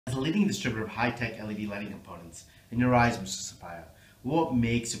As a leading distributor of high-tech LED lighting components, in your eyes, Mr. Suppiah, what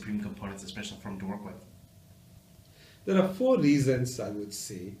makes Supreme Components a special firm to work with? There are 4 reasons, I would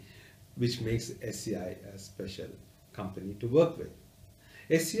say, which makes SCI a special company to work with.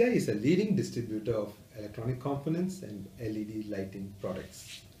 SCI is a leading distributor of electronic components and LED lighting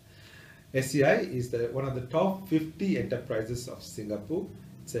products. SCI is one of the top 50 enterprises of Singapore.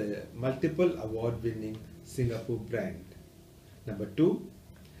 It's a multiple award-winning Singapore brand. Number 2,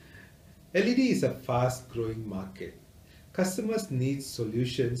 LED is a fast-growing market. Customers need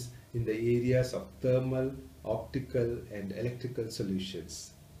solutions in the areas of thermal, optical and electrical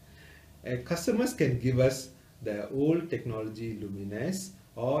solutions. Customers can give us the old technology luminaires,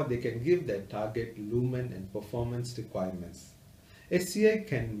 or they can give their target lumen and performance requirements. SCI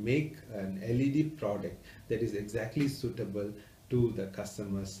can make an LED product that is exactly suitable to the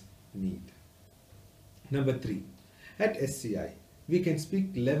customer's need. Number 3, at SCI, we can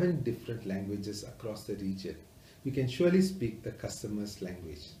speak 11 different languages across the region. We can surely speak the customer's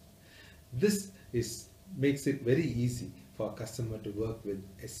language. This makes it very easy for a customer to work with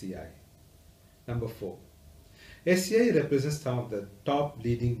SCI. Number 4, SCI represents some of the top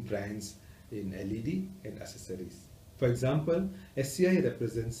leading brands in LED and accessories. For example, SCI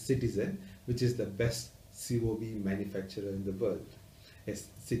represents Citizen, which is the best COB manufacturer in the world.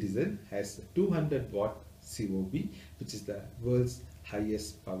 Citizen has a 200 watt COB, which is the world's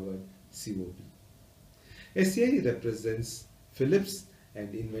highest powered COB. SCI represents Philips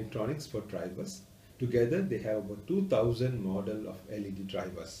and Inventronics for drivers. Together they have about 2000 model of LED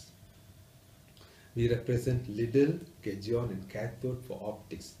drivers. We represent Lidl, Gegeon and Cathode for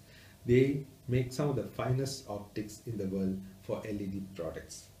optics. They make some of the finest optics in the world for LED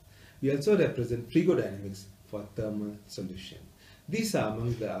products. We also represent Frigodynamics for thermal solution. These are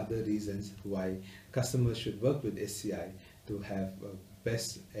among the other reasons why customers should work with SCI to have a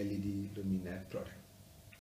best LED luminaire product.